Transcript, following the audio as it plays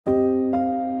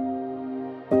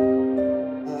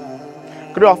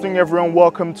Good afternoon everyone,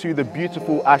 welcome to the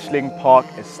beautiful Ashling Park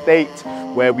Estate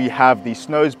where we have the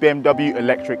Snows BMW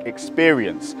electric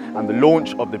experience and the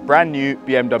launch of the brand new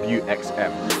BMW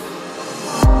XM.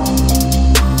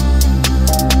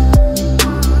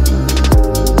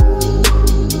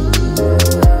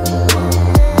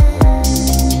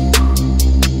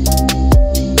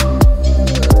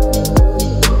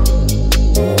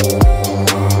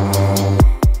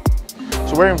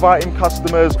 So we're inviting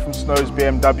customers from Snows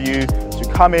BMW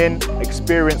to come in,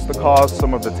 experience the cars,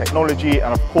 some of the technology,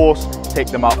 and of course, take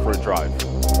them out for a drive.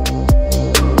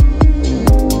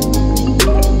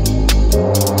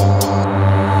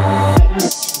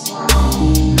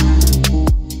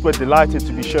 We're delighted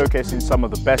to be showcasing some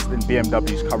of the best in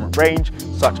BMW's current range,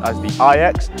 such as the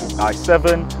iX,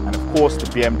 i7, and of course the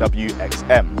BMW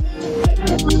XM.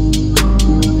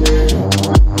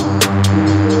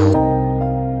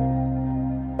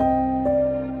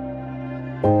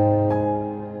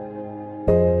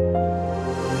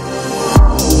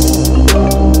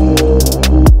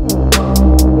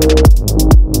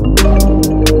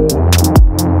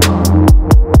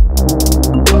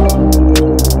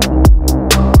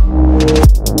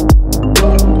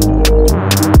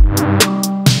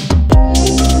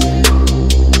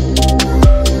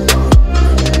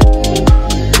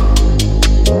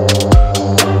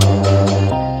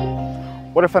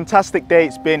 What a fantastic day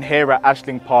it's been here at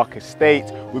Ashling Park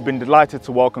Estate. We've been delighted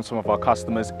to welcome some of our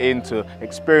customers in to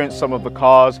experience some of the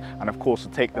cars and of course to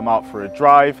take them out for a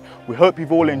drive. We hope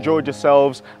you've all enjoyed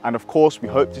yourselves and of course we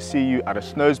hope to see you at a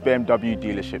Snows BMW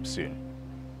dealership soon.